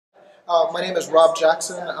My name is Rob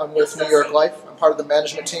Jackson. I'm with New York Life. I'm part of the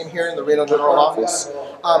management team here in the Reno General Office.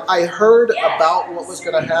 I heard about what was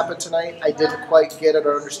going to happen tonight. I didn't quite get it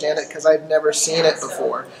or understand it because I've never seen it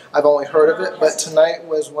before. I've only heard of it, but tonight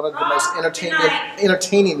was one of the most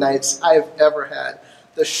entertaining nights I've ever had.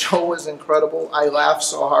 The show was incredible. I laughed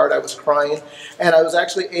so hard I was crying, and I was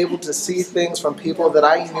actually able to see things from people that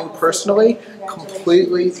I knew personally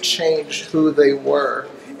completely change who they were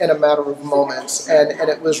in a matter of moments, and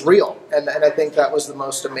it was real, and I think that was the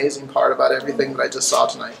most amazing part about everything that I just saw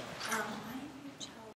tonight.